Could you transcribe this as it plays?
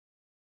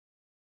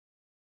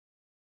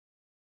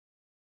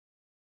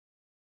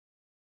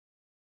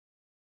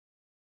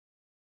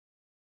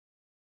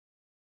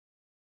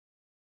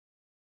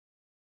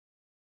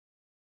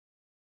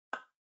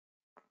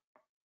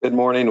Good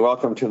morning.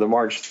 Welcome to the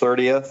March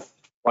 30th,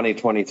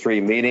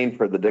 2023 meeting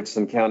for the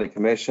Dickson County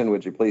Commission.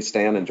 Would you please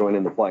stand and join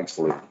in the flag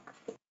salute?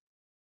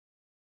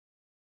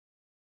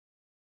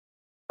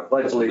 I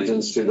pledge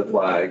allegiance to the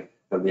flag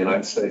of the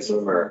United States of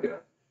America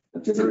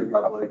and to the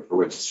republic for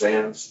which it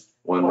stands,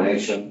 one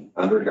nation,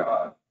 under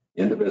God,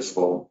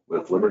 indivisible,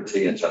 with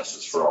liberty and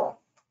justice for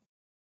all.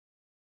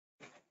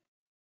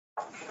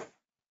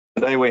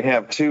 Today we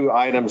have two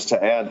items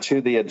to add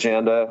to the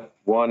agenda.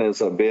 One is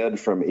a bid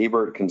from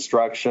Ebert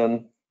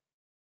Construction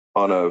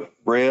on a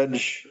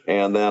bridge,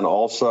 and then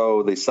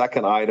also the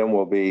second item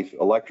will be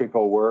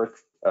electrical work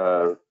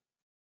to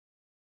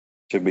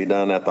be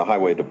done at the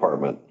Highway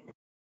Department.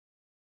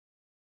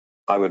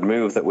 I would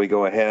move that we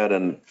go ahead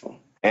and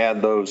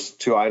add those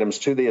two items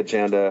to the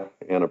agenda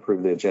and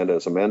approve the agenda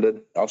as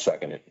amended. I'll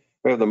second it.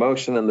 We have the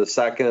motion and the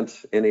second.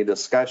 Any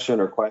discussion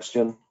or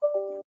question?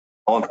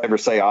 All in favor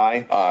say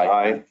aye.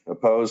 Aye.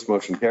 Opposed,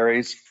 motion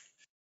carries.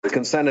 The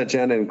consent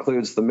agenda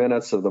includes the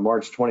minutes of the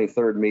March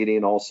 23rd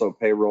meeting, also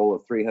payroll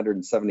of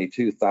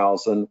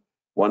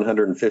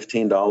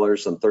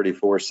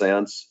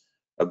 $372,115.34,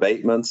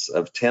 abatements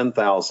of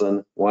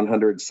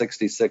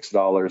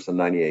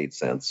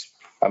 $10,166.98.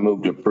 I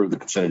move to approve the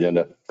consent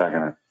agenda.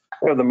 Second.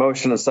 We have the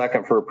motion and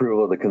second for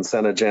approval of the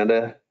consent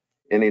agenda.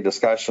 Any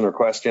discussion or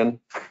question?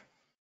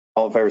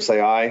 All in favor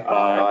say aye.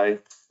 Aye.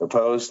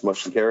 Opposed,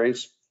 motion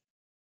carries.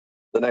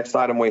 The next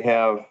item we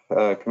have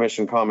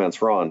commission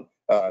comments. Ron.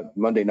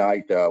 Monday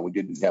night, we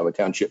did have a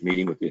township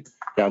meeting with the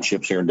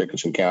townships here in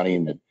Dickinson County,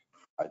 and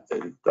I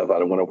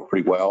thought it went over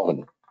pretty well,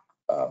 and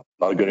a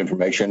lot of good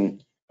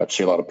information. Got to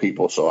see a lot of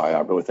people, so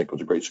I really think it was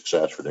a great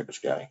success for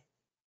Dickinson County.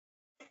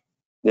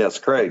 Yes,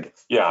 Craig.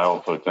 Yeah, I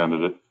also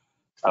attended it.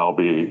 I'll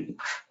be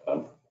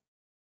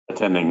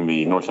attending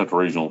the North Central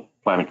Regional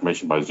Planning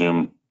Commission by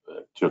Zoom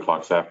at 2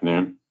 o'clock this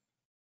afternoon.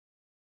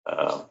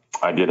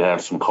 I did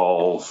have some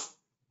calls.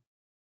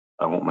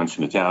 I won't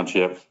mention the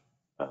township.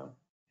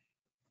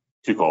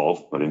 2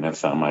 calls, but in that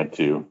time I had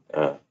 2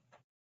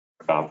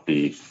 about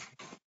the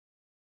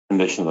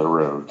condition of the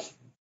roads.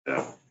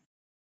 Yeah.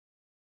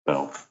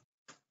 So,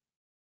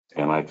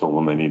 and I told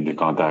them they needed to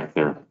contact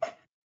their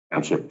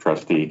township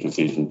trustee because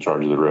he's in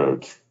charge of the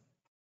roads.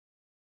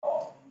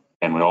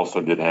 And we also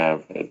did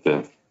have at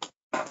the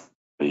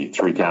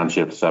 3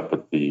 townships up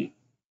at the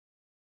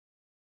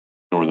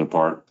northern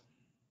part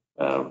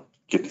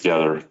get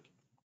together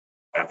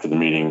after the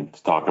meeting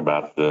to talk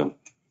about the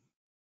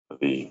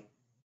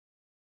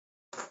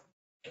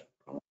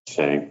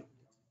say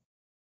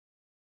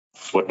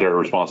what their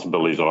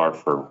responsibilities are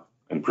for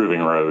improving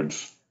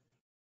roads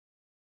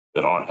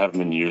that haven't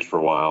been used for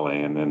a while,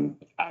 and then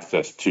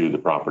access to the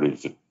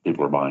properties that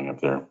people are buying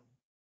up there.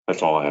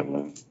 That's all I have.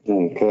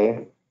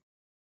 Okay.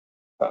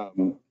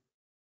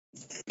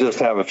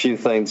 Just have a few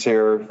things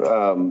here.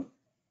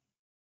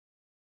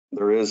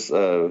 There is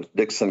a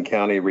Dickson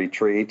County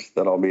retreat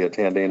that I'll be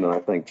attending, and I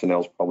think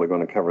Janelle's probably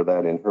going to cover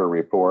that in her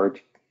report.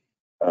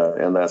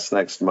 And that's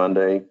next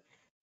Monday.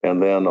 And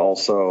then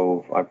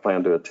also I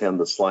plan to attend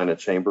the Salina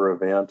Chamber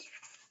event.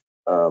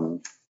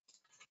 And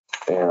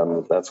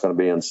that's going to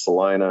be in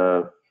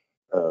Salina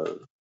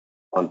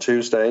on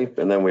Tuesday.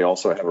 And then we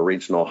also have a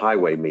regional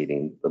highway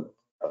meeting that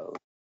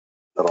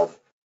I'll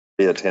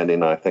be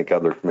attending. I think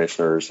other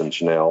commissioners and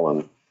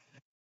Janelle.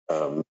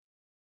 And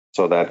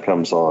so that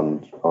comes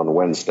on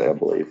Wednesday, I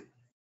believe.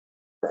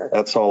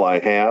 That's all I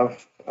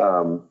have.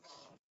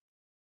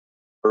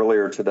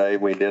 Earlier today,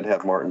 we did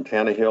have Martin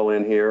Tannehill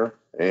in here,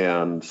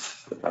 and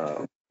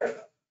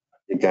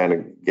he kind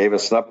of gave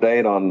us an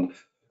update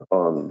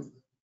on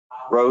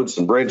roads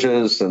and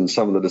bridges and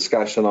some of the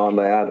discussion on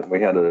that.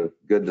 We had a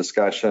good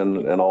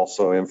discussion and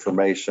also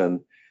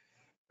information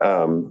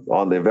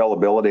on the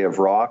availability of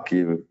rock.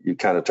 You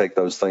kind of take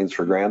those things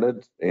for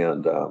granted,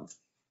 and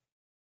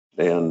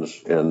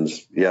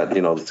yet,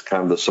 you know, it's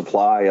kind of the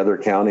supply. Other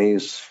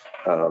counties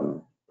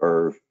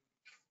are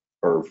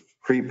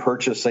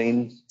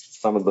pre-purchasing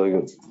some of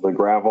the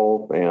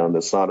gravel, and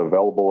it's not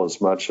available as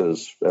much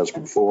as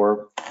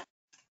before.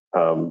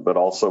 But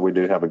also we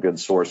do have a good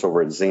source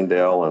over at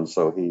Zendale, and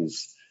so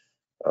he's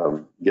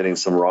getting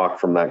some rock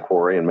from that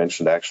quarry, and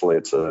mentioned actually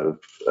it's a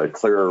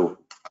clear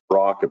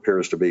rock,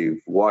 appears to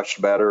be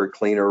washed better,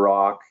 cleaner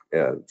rock.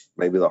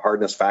 Maybe the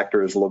hardness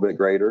factor is a little bit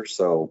greater.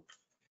 So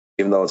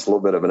even though it's a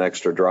little bit of an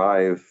extra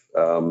drive,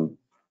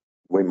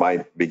 we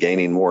might be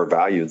gaining more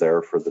value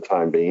there for the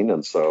time being.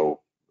 And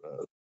so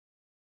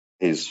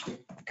he's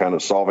kind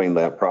of solving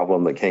that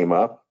problem that came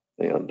up,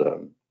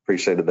 and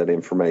appreciated that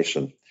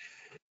information.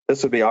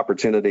 This would be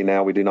opportunity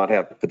now. We do not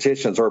have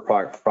petitions or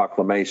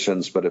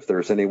proclamations, but if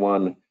there's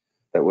anyone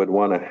that would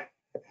want to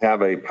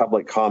have a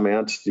public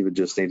comment, you would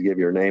just need to give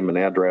your name and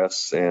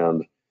address,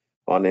 and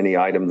on any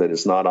item that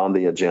is not on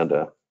the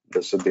agenda.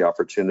 This would be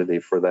opportunity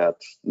for that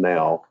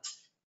now.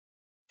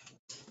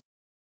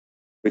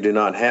 We do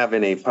not have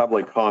any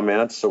public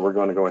comments, so we're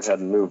going to go ahead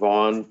and move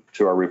on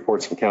to our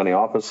reports from county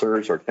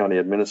officers. Our county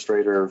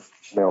administrator,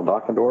 Chanel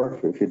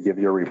Dockendorf, if you'd give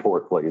your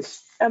report,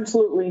 please.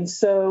 Absolutely.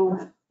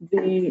 So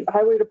the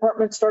highway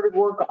department started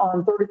work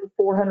on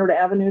 3400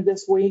 Avenue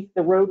this week.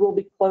 The road will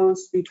be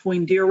closed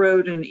between Deer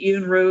Road and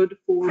Eden Road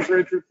for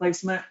bridge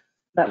replacement.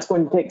 That's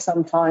going to take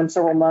some time,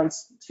 several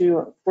months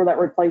for that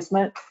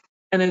replacement.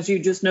 And as you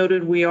just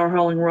noted, we are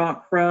hauling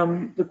rock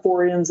from the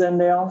quarry in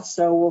Zendale,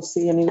 so we'll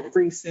see an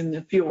increase in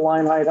the fuel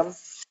line item.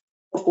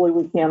 Hopefully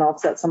we can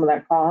offset some of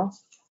that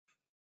cost.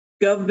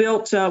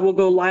 GovBuilt will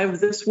go live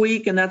this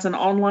week, and that's an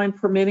online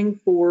permitting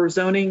for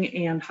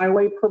zoning and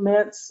highway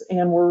permits.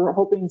 And we're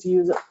hoping to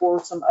use it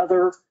for some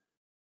other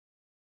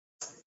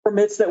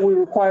permits that we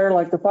require,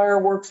 like the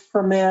fireworks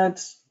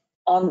permit,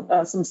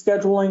 on some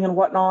scheduling and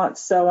whatnot.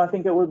 So I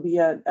think it would be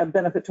a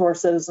benefit to our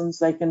citizens.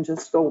 They can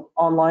just go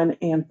online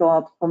and fill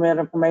out the permit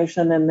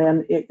information, and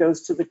then it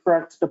goes to the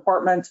correct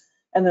department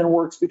and then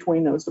works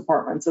between those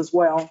departments as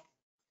well.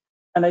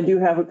 And I do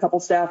have a couple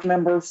staff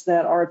members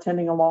that are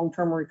attending a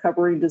long-term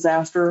recovery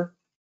disaster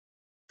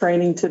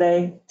training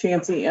today.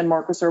 Chancey and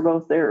Marcus are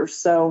both there.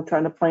 So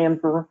trying to plan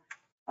for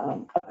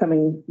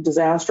upcoming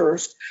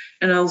disasters.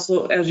 And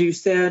also, as you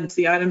said,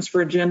 the items for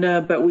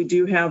agenda, but we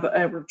do have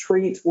a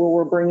retreat where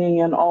we're bringing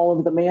in all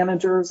of the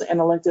managers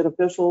and elected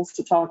officials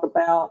to talk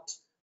about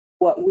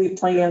what we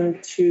plan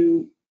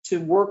to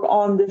work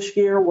on this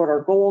year, what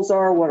our goals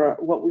are,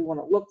 what we want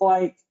to look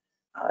like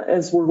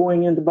as we're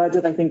going into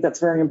budget. I think that's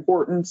very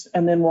important.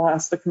 And then we'll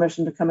ask the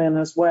commission to come in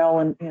as well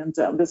and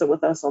visit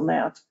with us on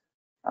that.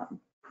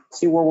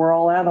 See where we're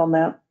all at on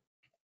that.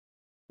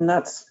 And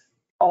that's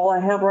all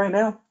I have right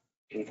now.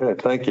 Okay,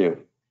 thank you.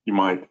 You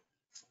might,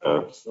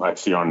 I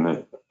see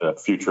on the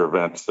future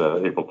events,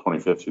 April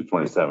 25th through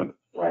 27th.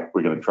 Right.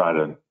 We're going to try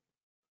to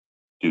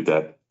do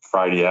that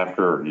Friday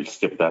after, or you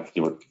skip that to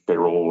do with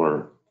payroll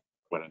or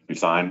when it be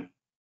signed.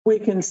 We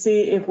can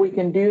see if we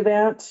can do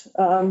that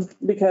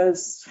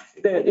because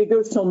it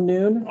goes till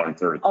noon On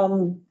Thursday.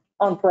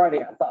 On Friday,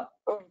 I thought.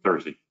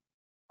 Thursday.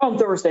 On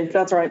Thursday,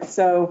 that's right.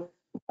 So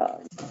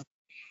Well,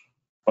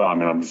 I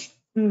mean, I'm just,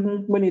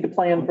 we need to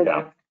plan for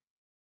that.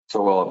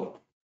 So we'll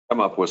come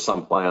up with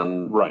some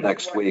plan Right.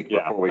 next week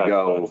Yeah, before we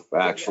go,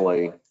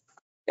 actually.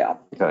 Yeah.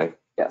 Okay.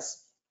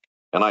 Yes.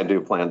 And I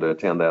do plan to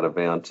attend that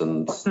event,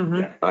 and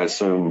Mhm. I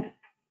assume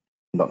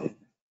Right.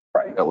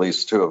 at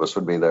least two of us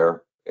would be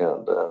there.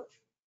 And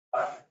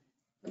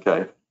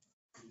okay.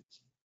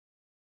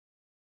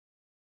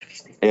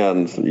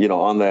 And, you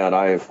know, on that,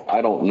 I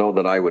don't know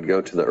that I would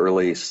go to the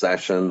early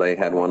session. They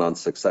had one on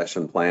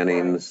succession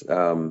planning. That's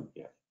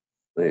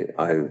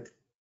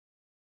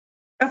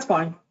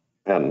fine.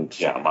 And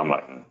yeah, I'm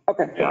like,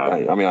 Okay. yeah,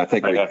 I mean, I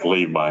think I'd have to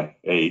leave by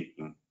 8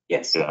 and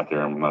Yes. get out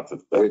there. I'm not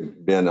the,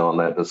 we've been on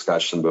that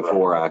discussion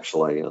before,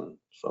 actually, and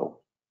so.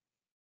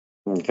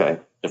 Okay.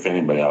 if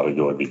anybody ought to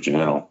go, it'd be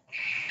Janelle.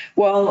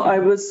 Well, I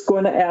was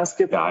going to ask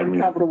if Yeah, I you're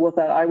mean- comfortable with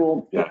that. I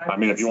will. Yeah, I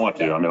mean, if you want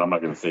to, I mean, I'm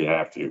not going to say you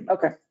have to.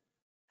 Okay.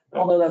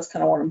 Although that's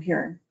kind of what I'm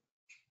hearing.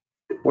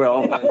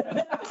 Well,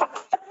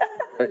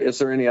 is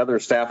there any other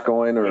staff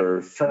going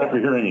or? Turn up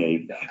your hearing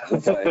aid.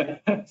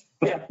 Okay.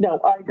 Yeah. No,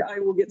 I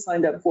will get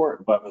signed up for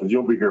it. But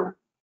you'll be here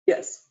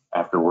Yes.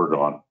 after we're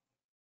gone.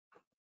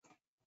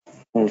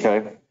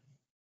 Okay.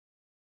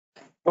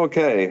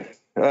 Okay.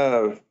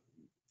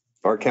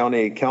 Our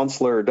county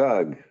counselor,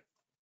 Doug.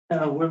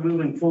 We're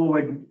moving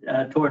forward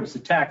towards the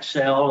tax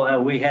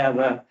sale. We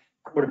have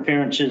court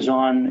appearances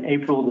on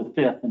April the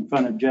 5th in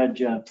front of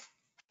Judge, I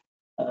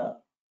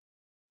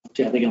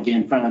think it'll be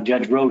in front of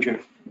Judge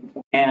Roger.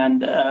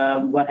 And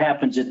what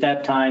happens at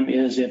that time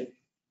is if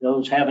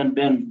those haven't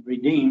been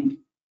redeemed,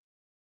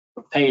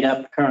 or paid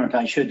up current,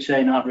 I should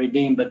say, not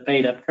redeemed, but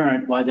paid up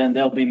current, why then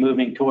they'll be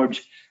moving towards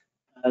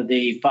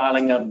the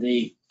filing of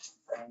the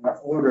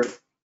order.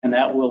 And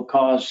that will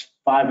cost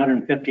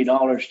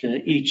 $550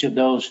 to each of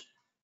those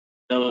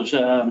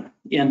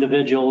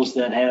individuals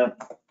that have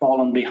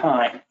fallen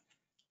behind.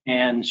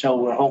 And so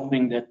we're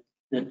hoping that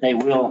they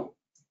will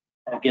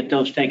get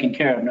those taken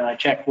care of. Now, I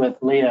checked with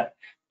Leah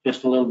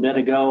just a little bit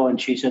ago, and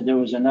she said there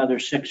was another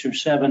 6 or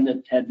 7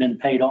 that had been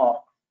paid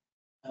off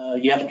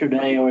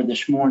yesterday or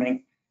this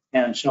morning.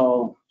 And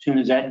so as soon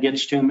as that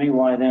gets to me,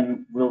 why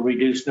then we'll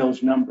reduce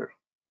those numbers.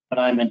 But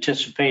I'm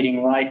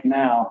anticipating right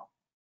now,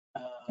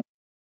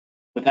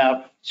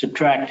 without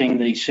subtracting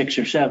the 6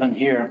 or 7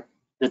 here,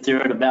 that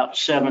they're at about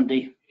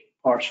 70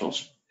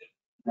 parcels.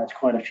 That's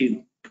quite a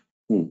few.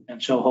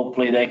 And so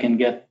hopefully they can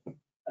get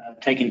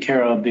taken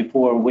care of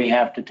before we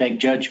have to take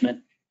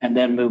judgment and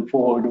then move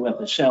forward with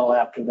the sale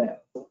after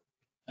that.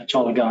 That's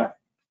all I got.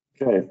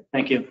 Okay,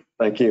 Thank you.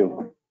 thank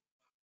you.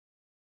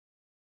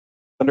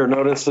 Under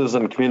notices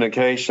and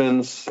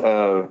communications,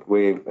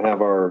 we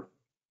have our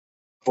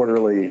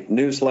quarterly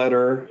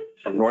newsletter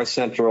from North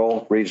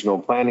Central Regional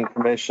Planning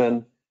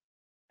Commission,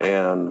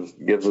 and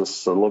gives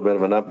us a little bit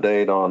of an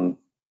update on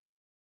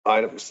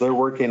items they're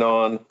working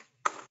on.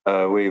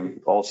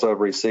 We've also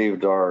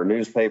received our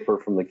newspaper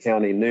from the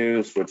County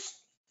News, which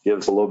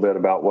gives a little bit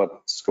about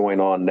what's going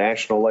on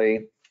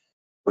nationally.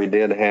 We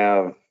did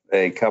have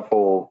a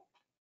couple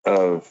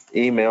of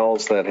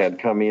emails that had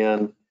come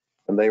in,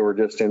 and they were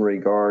just in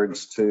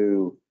regards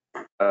to,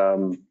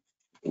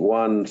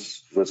 one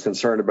was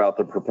concerned about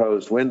the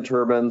proposed wind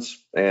turbines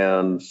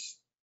and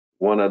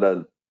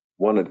wanted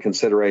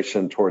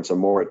consideration towards a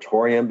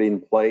moratorium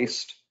being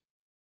placed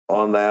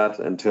on that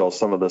until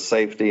some of the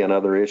safety and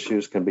other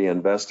issues can be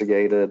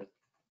investigated,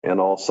 and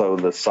also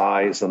the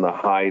size and the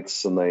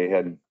heights. And they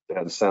had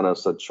sent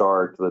us a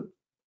chart that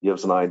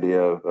gives an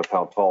idea of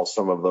how tall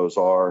some of those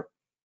are.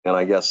 And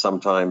I guess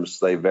sometimes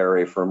they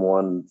vary from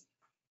one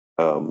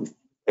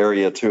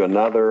area to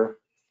another.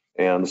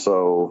 And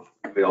so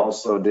we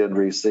also did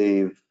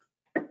receive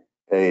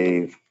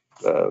a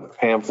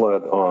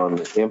pamphlet on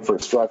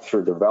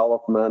infrastructure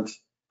development,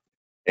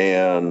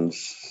 and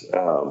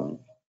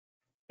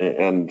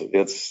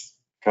it's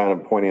kind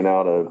of pointing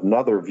out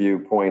another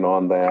viewpoint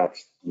on that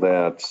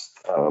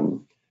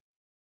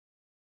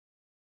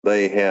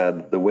they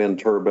had the wind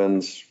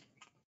turbines,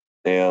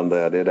 and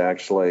that it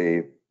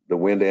actually, the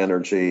wind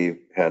energy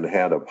had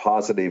a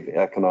positive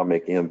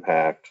economic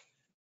impact,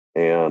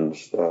 and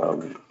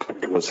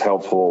it was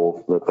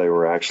helpful that they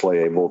were actually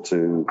able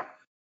to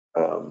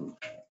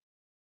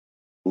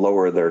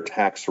lower their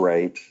tax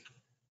rate,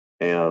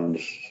 and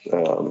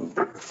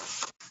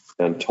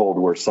told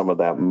where some of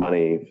that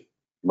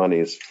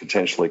monies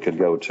potentially could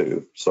go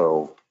to.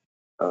 So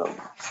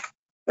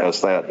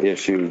as that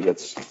issue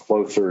gets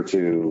closer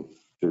to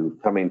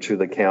coming to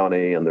the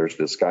county, and there's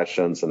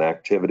discussions and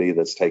activity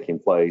that's taking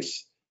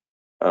place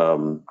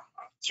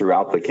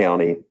throughout the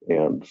county,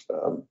 and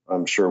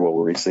I'm sure we'll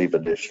receive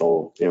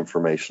additional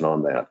information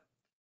on that.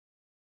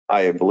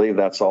 I believe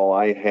that's all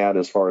I had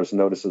as far as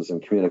notices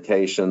and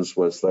communications.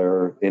 Was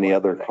there any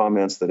other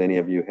comments that any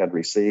of you had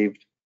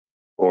received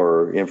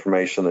or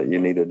information that you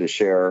needed to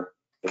share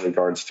in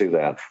regards to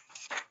that?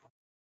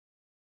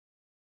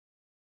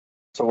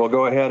 So we'll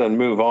go ahead and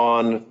move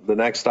on. The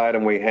next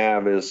item we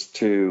have is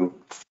to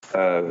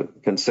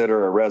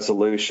consider a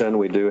resolution.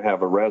 We do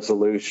have a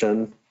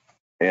resolution,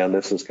 and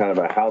this is kind of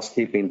a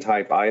housekeeping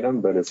type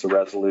item, but it's a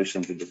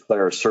resolution to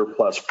declare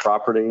surplus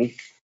property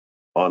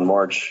on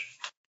March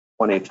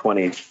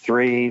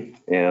 2023.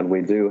 And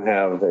we do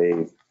have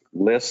a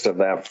list of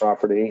that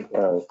property.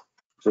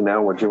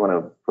 Janelle, would you want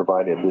to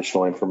provide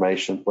additional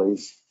information,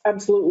 please?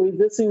 Absolutely.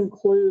 This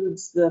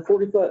includes the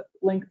 40-foot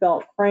link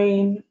belt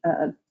crane,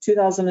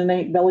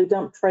 2008 belly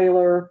dump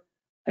trailer,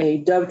 a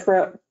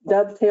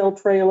dovetail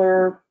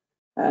trailer,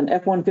 an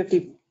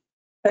F-150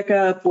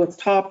 pickup with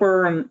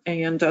topper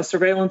and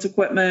surveillance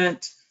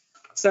equipment,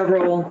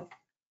 several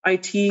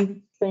IT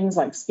things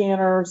like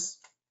scanners,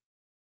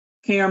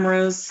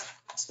 cameras,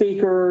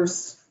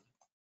 speakers,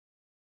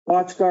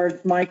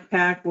 WatchGuard mic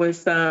pack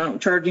with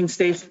charging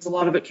stations. A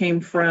lot of it came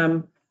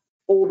from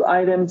old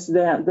items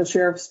that the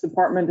sheriff's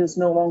department is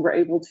no longer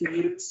able to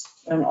use,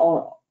 and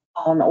all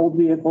on old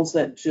vehicles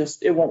that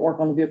just, it won't work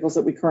on the vehicles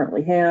that we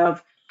currently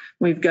have.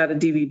 We've got a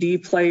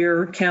DVD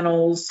player,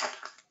 kennels,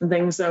 and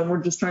things. So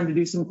we're just trying to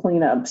do some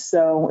cleanup.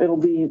 So it'll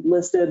be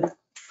listed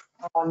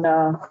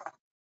on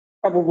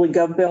probably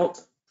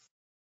GovDeals.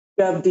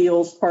 We have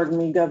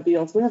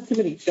too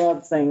many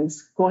Gov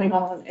things going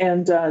on,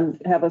 and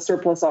have a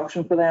surplus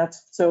auction for that.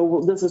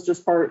 So this is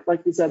just part,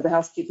 like you said, the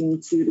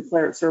housekeeping to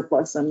declare it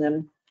surplus and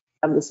then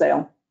have the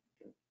sale.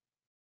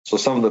 So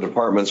some of the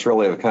departments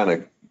really have kind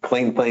of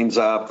cleaned things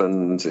up,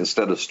 and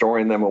instead of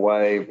storing them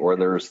away, or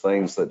there's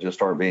things that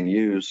just aren't being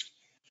used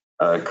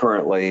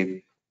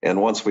currently.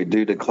 And once we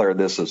do declare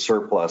this as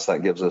surplus,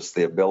 that gives us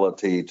the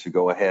ability to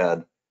go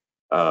ahead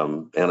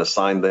and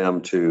assign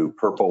them to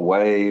Purple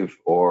Wave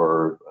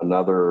or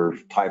another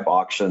type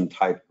auction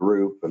type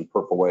group. And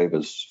Purple Wave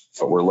is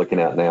what we're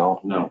looking at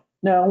now. No.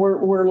 No,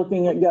 we're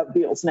looking at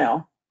GovDeals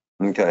now.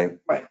 Okay.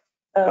 Right.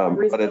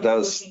 But it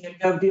does. Looking at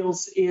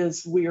GovDeals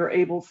is we are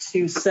able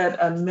to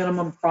set a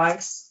minimum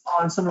price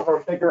on some of our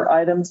bigger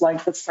items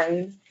like the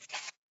frame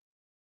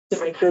to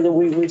make sure that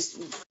we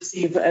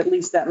receive at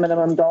least that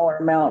minimum dollar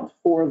amount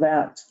for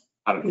that.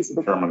 How do you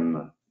determine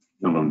the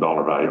minimum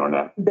dollar value on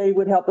that? They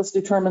would help us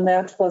determine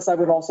that. Plus, I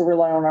would also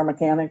rely on our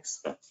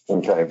mechanics.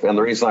 Okay. And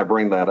the reason I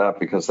bring that up,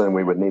 because then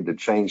we would need to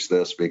change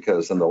this,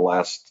 because in the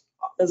last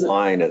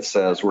line, it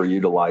says we're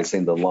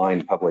utilizing the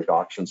line public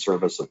auction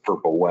service of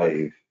Purple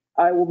Wave.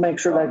 I will make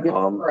sure that gets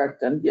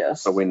correct, and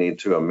yes. So we need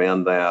to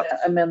amend that. Yeah,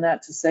 amend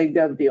that to say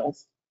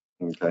GovDeals.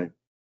 Okay.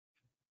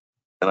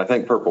 And I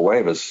think Purple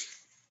Wave has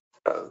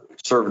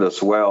served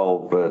us well,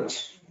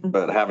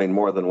 but having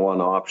more than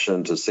one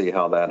option to see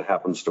how that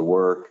happens to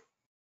work,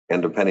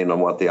 and depending on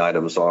what the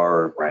items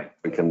are, right,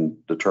 we can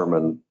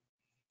determine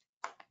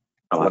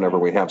whenever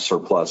we have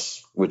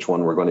surplus which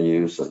one we're going to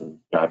use. And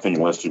Yeah, I think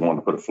unless you want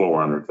to put a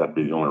floor under it, that'd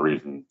be the only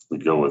reason we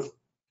go with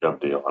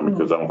GovDeal. I mean,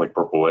 because I don't think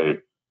Purple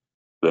Wave,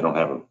 they don't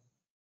have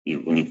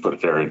when you put a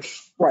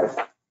carriage, right.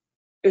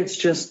 It's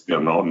just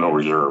no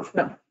reserve.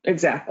 no,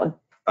 exactly.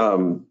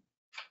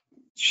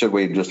 Should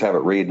we just have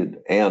it read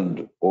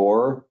and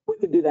or? We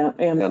could do that,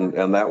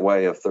 And that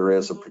way, if there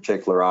is a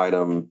particular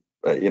item,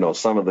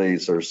 some of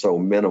these are so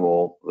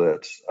minimal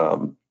that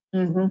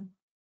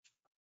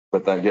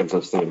But that gives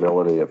us the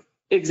ability of,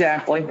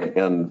 Exactly.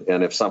 and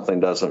if something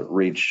doesn't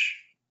reach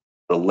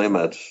the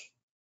limit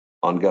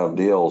on Gov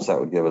Deals, that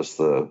would give us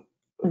the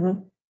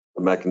Mhm.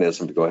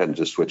 mechanism to go ahead and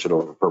just switch it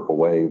over to Purple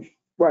Wave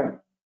Right.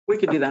 We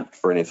could do that.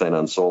 for anything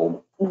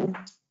unsold. Mhm.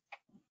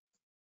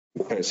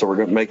 Okay, so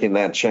we're making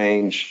that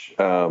change.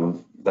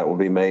 That will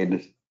be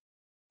made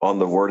on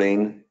the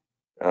wording.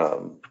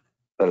 That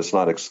it's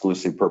not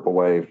exclusive Purple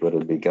Wave, but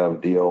it'd be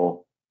Gov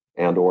Deal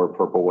and or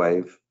Purple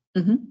Wave.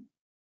 Mhm.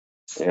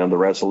 And the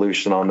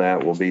resolution on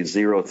that will be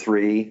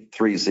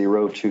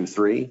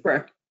 033023.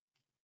 Correct.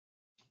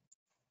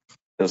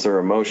 Is there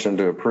a motion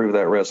to approve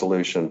that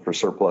resolution for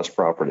surplus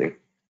property?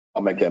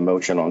 I'll make that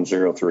motion on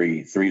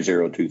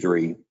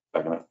 033023.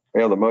 Second.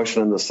 We have the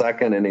motion and the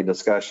second. Any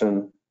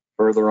discussion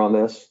further on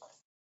this?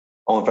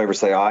 All in favor,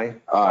 say aye.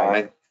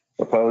 Aye.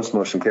 Opposed,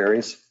 motion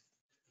carries.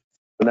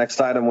 The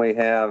next item we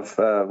have,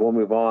 we'll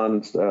move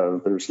on.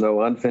 There's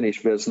no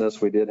unfinished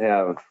business. We did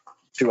have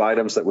 2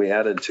 items that we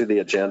added to the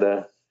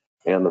agenda.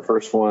 And the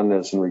first one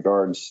is in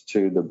regards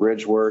to the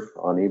bridge work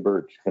on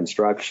Ebert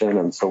Construction.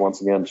 And so once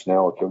again,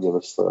 Janelle, if you'll give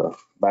us the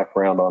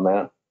background on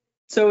that.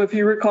 So if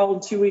you recall,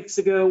 2 weeks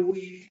ago,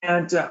 we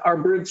had our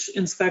bridge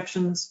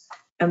inspections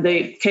and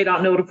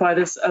KDOT notified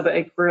us of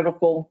a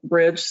critical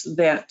bridge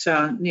that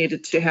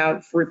needed to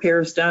have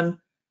repairs done.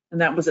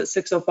 And that was at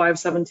 605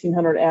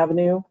 1700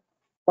 Avenue.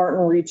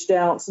 Martin reached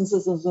out, since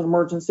this is an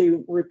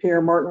emergency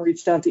repair, Martin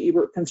reached out to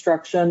Ebert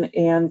Construction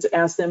and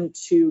asked them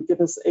to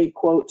give us a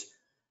quote.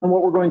 And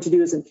what we're going to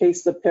do is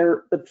encase the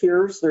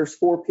piers. There's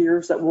 4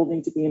 piers that will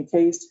need to be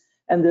encased,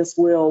 and this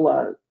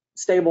will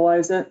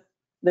stabilize it.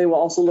 They will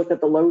also look at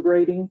the load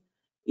rating.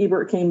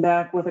 Ebert came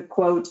back with a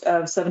quote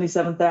of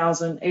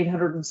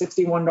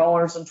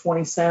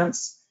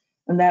 $77,861.20.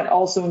 And that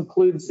also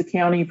includes the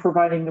county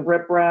providing the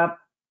riprap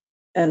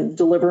and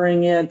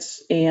delivering it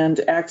and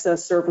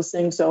access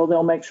surfacing. So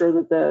they'll make sure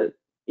that the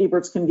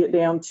Eberts can get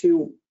down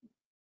to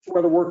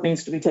where the work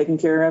needs to be taken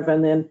care of.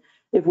 And then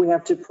if we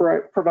have to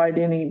provide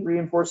any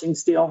reinforcing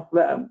steel,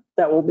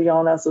 that will be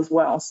on us as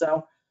well.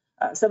 So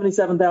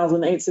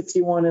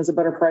 $77,861 is a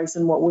better price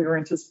than what we were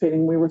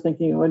anticipating. We were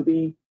thinking it would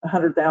be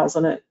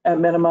 $100,000 at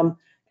minimum.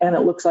 And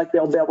it looks like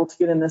they'll be able to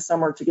get in this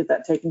summer to get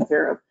that taken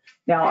care of.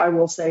 Now, I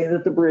will say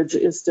that the bridge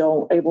is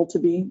still able to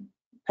be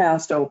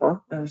passed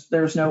over.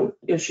 There's no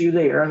issue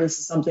there. This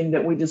is something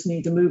that we just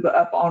need to move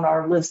up on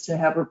our list to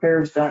have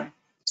repairs done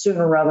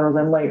sooner rather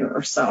than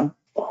later. So.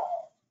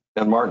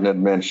 And Martin had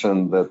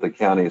mentioned that the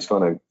county is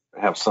going to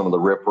have some of the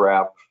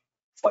riprap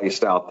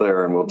placed out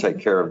there and we'll take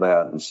care of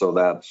that. And so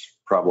that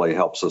probably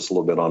helps us a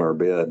little bit on our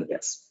bid.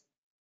 Yes.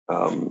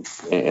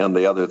 And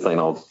the other thing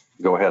I'll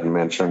go ahead and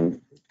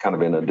mention, kind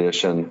of in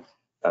addition,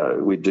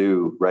 we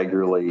do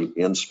regularly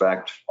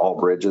inspect all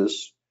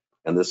bridges.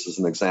 And this is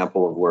an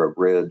example of where a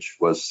bridge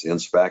was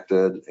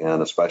inspected,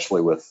 and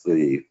especially with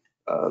the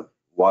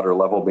water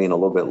level being a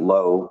little bit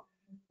low,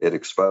 it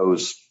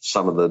exposed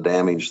some of the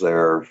damage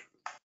there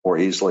more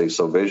easily.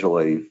 So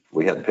visually,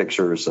 we had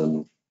pictures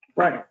and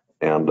right.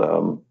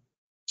 And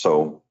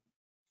so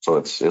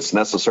it's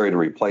necessary to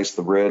replace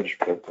the bridge,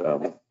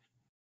 but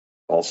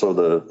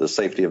also the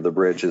safety of the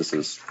bridges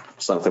is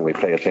something we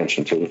pay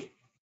attention to.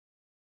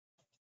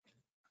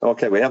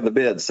 Okay, we have the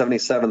bid,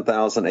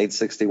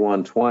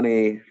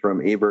 $77,861.20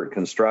 from Ebert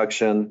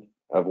Construction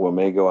of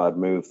Wamego. I'd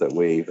move that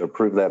we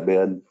approve that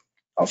bid.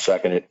 I'll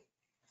second it.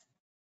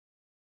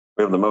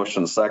 We have the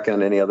motion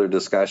second. Any other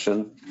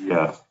discussion?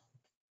 Yeah.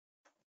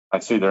 I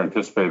see their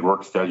anticipated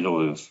work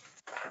schedule is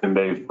 10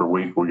 days per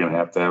week. We're gonna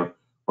have some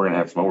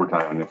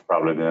overtime, and it's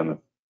probably then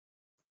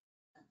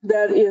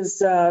That is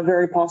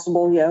very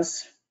possible,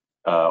 yes.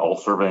 all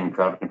surveying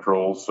traffic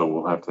controls, so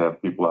we'll have to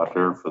have people out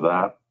there for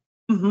that.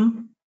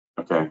 Mm-hmm.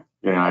 Okay,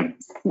 yeah,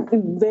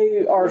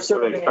 They are are they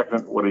certainly.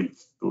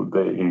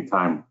 expecting,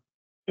 anytime,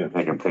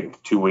 they can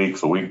take 2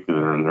 weeks, a week,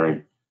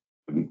 I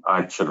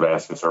should have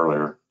asked this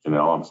earlier,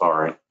 I'm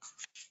sorry.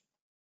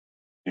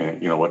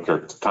 What their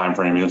time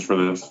frame is for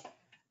this?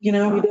 He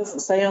doesn't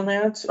say on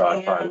that.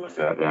 I probably looked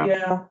at that, yeah.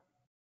 Yeah,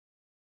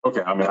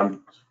 Okay, I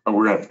mean,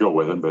 we're gonna have to go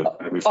with it, but.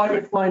 I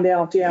would find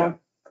out, yeah.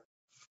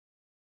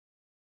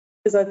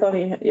 Because I thought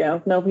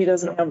he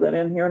doesn't have that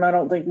in here, and I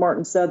don't think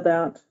Martin said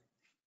that.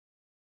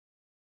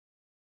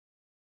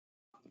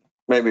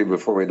 Maybe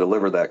before we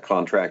deliver that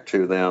contract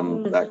to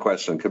them, that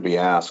question could be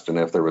asked, and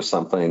if there was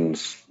something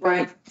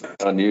Right.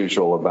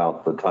 unusual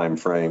about the time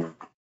frame.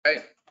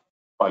 I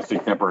see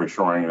temporary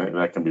shoring,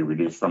 that can be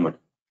reduced from the,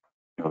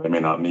 they may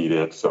not need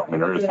it, so, I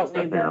mean, there is We a don't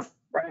step need here. that.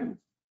 Right.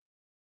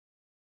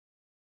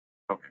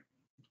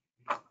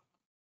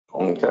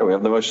 Okay, we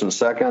have the motion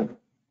second.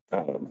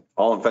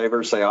 All in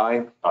favor, say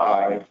aye.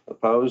 Aye.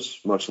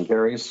 Opposed, motion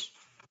carries.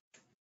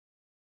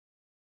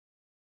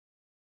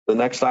 The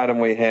next item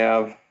we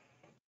have,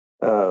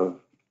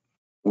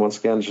 once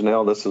again,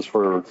 Janelle, this is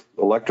for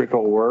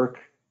electrical work.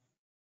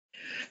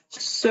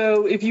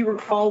 So if you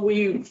recall,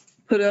 we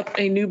put up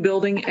a new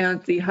building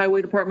at the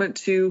highway department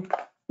to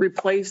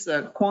replace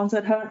the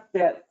Quonset hut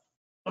that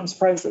I'm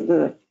surprised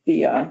that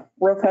the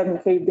roof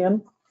hadn't caved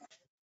in.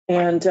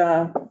 And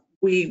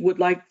we would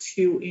like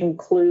to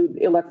include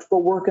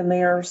electrical work in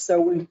there.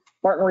 So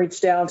Martin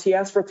reached out, he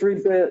asked for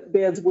 3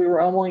 bids. We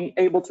were only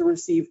able to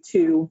receive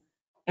 2.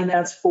 And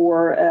that's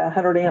for a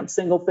 100 amp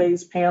single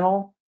phase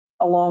panel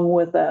along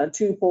with a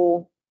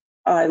 2-pole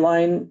eye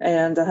line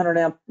and a 100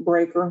 amp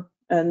breaker.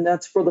 And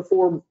that's for the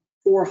 4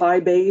 high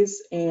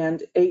bays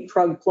and 8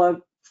 truck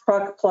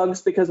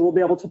plugs, because we'll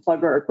be able to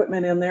plug our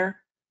equipment in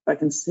there, if I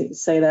can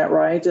say that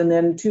right. And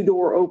then 2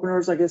 door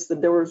openers. I guess the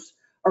doors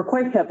are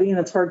quite heavy and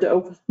it's hard to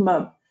open them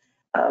up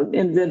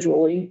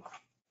individually.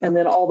 And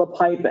then all the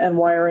pipe and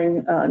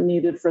wiring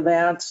needed for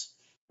that.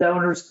 The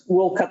owners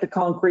will cut the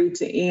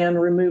concrete and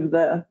remove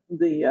the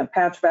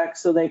patchback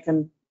so they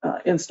can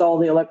install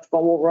the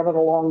electrical. We'll run it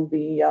along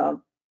the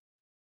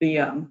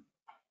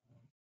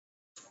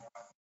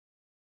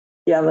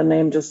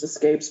name just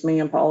escapes me,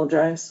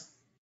 apologize.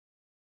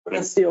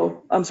 The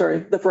steel, I'm sorry,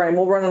 the frame.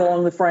 We'll run it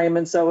along the frame,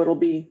 and so it'll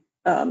be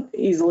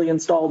easily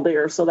installed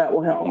there, so that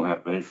will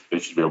help. They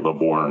should be able to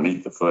bore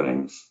underneath the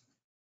footings.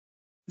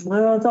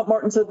 Well, I thought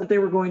Martin said that they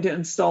were going to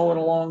install it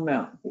along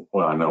that.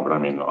 Well, I know, but I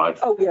mean,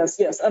 Oh,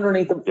 yes,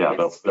 underneath the. yeah,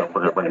 they'll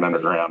bring it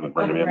underground and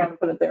bring it in. Underground,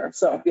 put it there.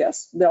 So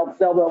yes, they'll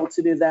be able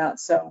to do that.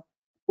 So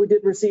we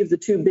did receive the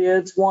 2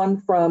 bids,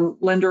 one from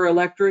Linder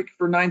Electric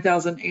for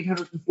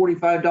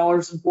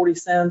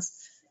 $9,845.40,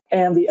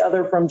 and the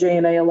other from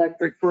J&A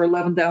Electric for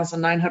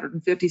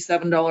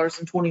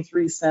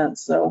 $11,957.23.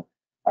 So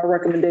our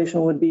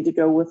recommendation would be to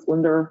go with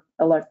Linder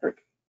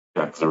Electric.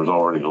 Yeah, because there was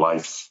already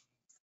lights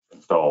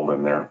installed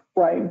in there.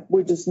 Right.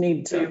 We just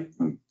need to.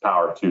 And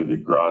power to the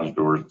garage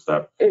doors and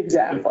stuff.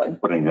 Exactly.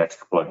 Putting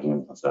extra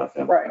plug-ins and stuff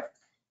in. Right.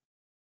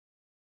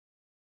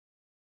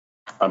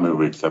 I move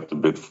we accept the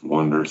bid from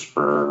Lenders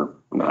for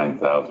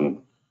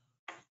 9,000,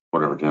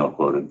 whatever Janelle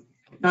quoted.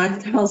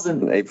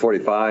 9,000.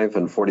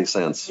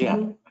 $845.40.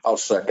 Yeah, I'll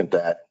second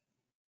that.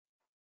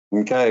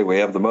 Okay, we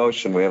have the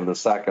motion. We have the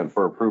second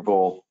for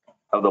approval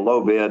of the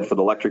low bid for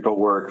the electrical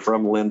work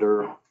from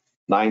Linder,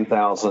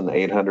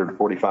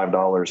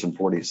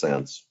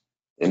 $9,845.40.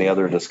 Any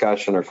other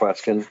discussion or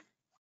question?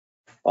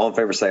 All in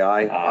favor, say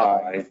aye.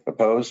 Aye.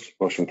 Opposed?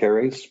 Motion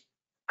carries.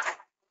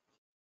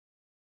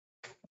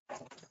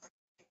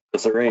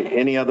 Is there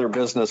any other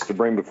business to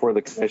bring before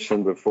the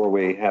commission before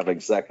we have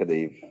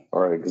executive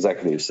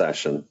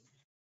session?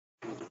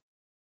 I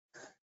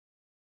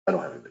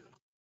don't have it.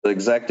 The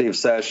executive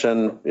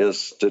session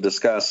is to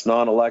discuss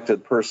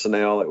non-elected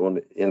personnel. It will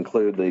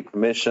include the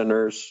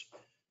commissioners,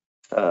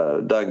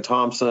 Doug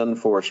Thompson,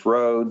 Forrest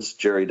Rhodes,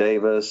 Jerry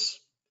Davis,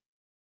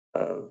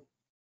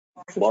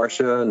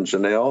 Marcia and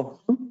Janelle.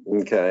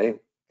 Okay,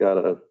 got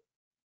a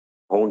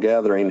whole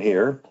gathering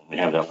here. We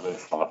have that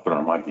list. I'll put it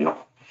on my deal.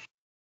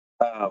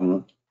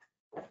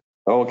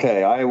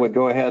 Okay, I would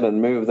go ahead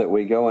and move that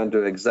we go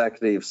into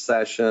executive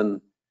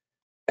session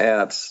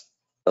at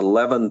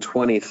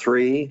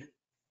 11:23,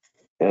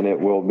 and it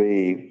will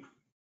be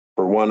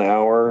for 1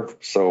 hour,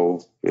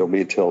 so it'll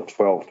be till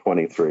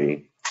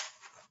 12:23.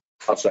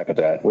 I'll second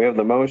that. We have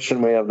the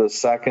motion, we have the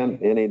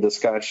second. Any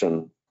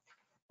discussion?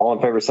 All in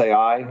favor, say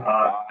aye.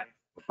 Aye.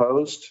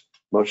 Opposed?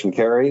 Motion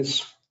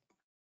carries.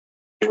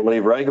 We'll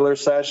leave regular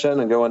session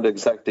and go into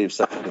executive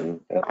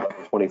session at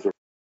 11:23.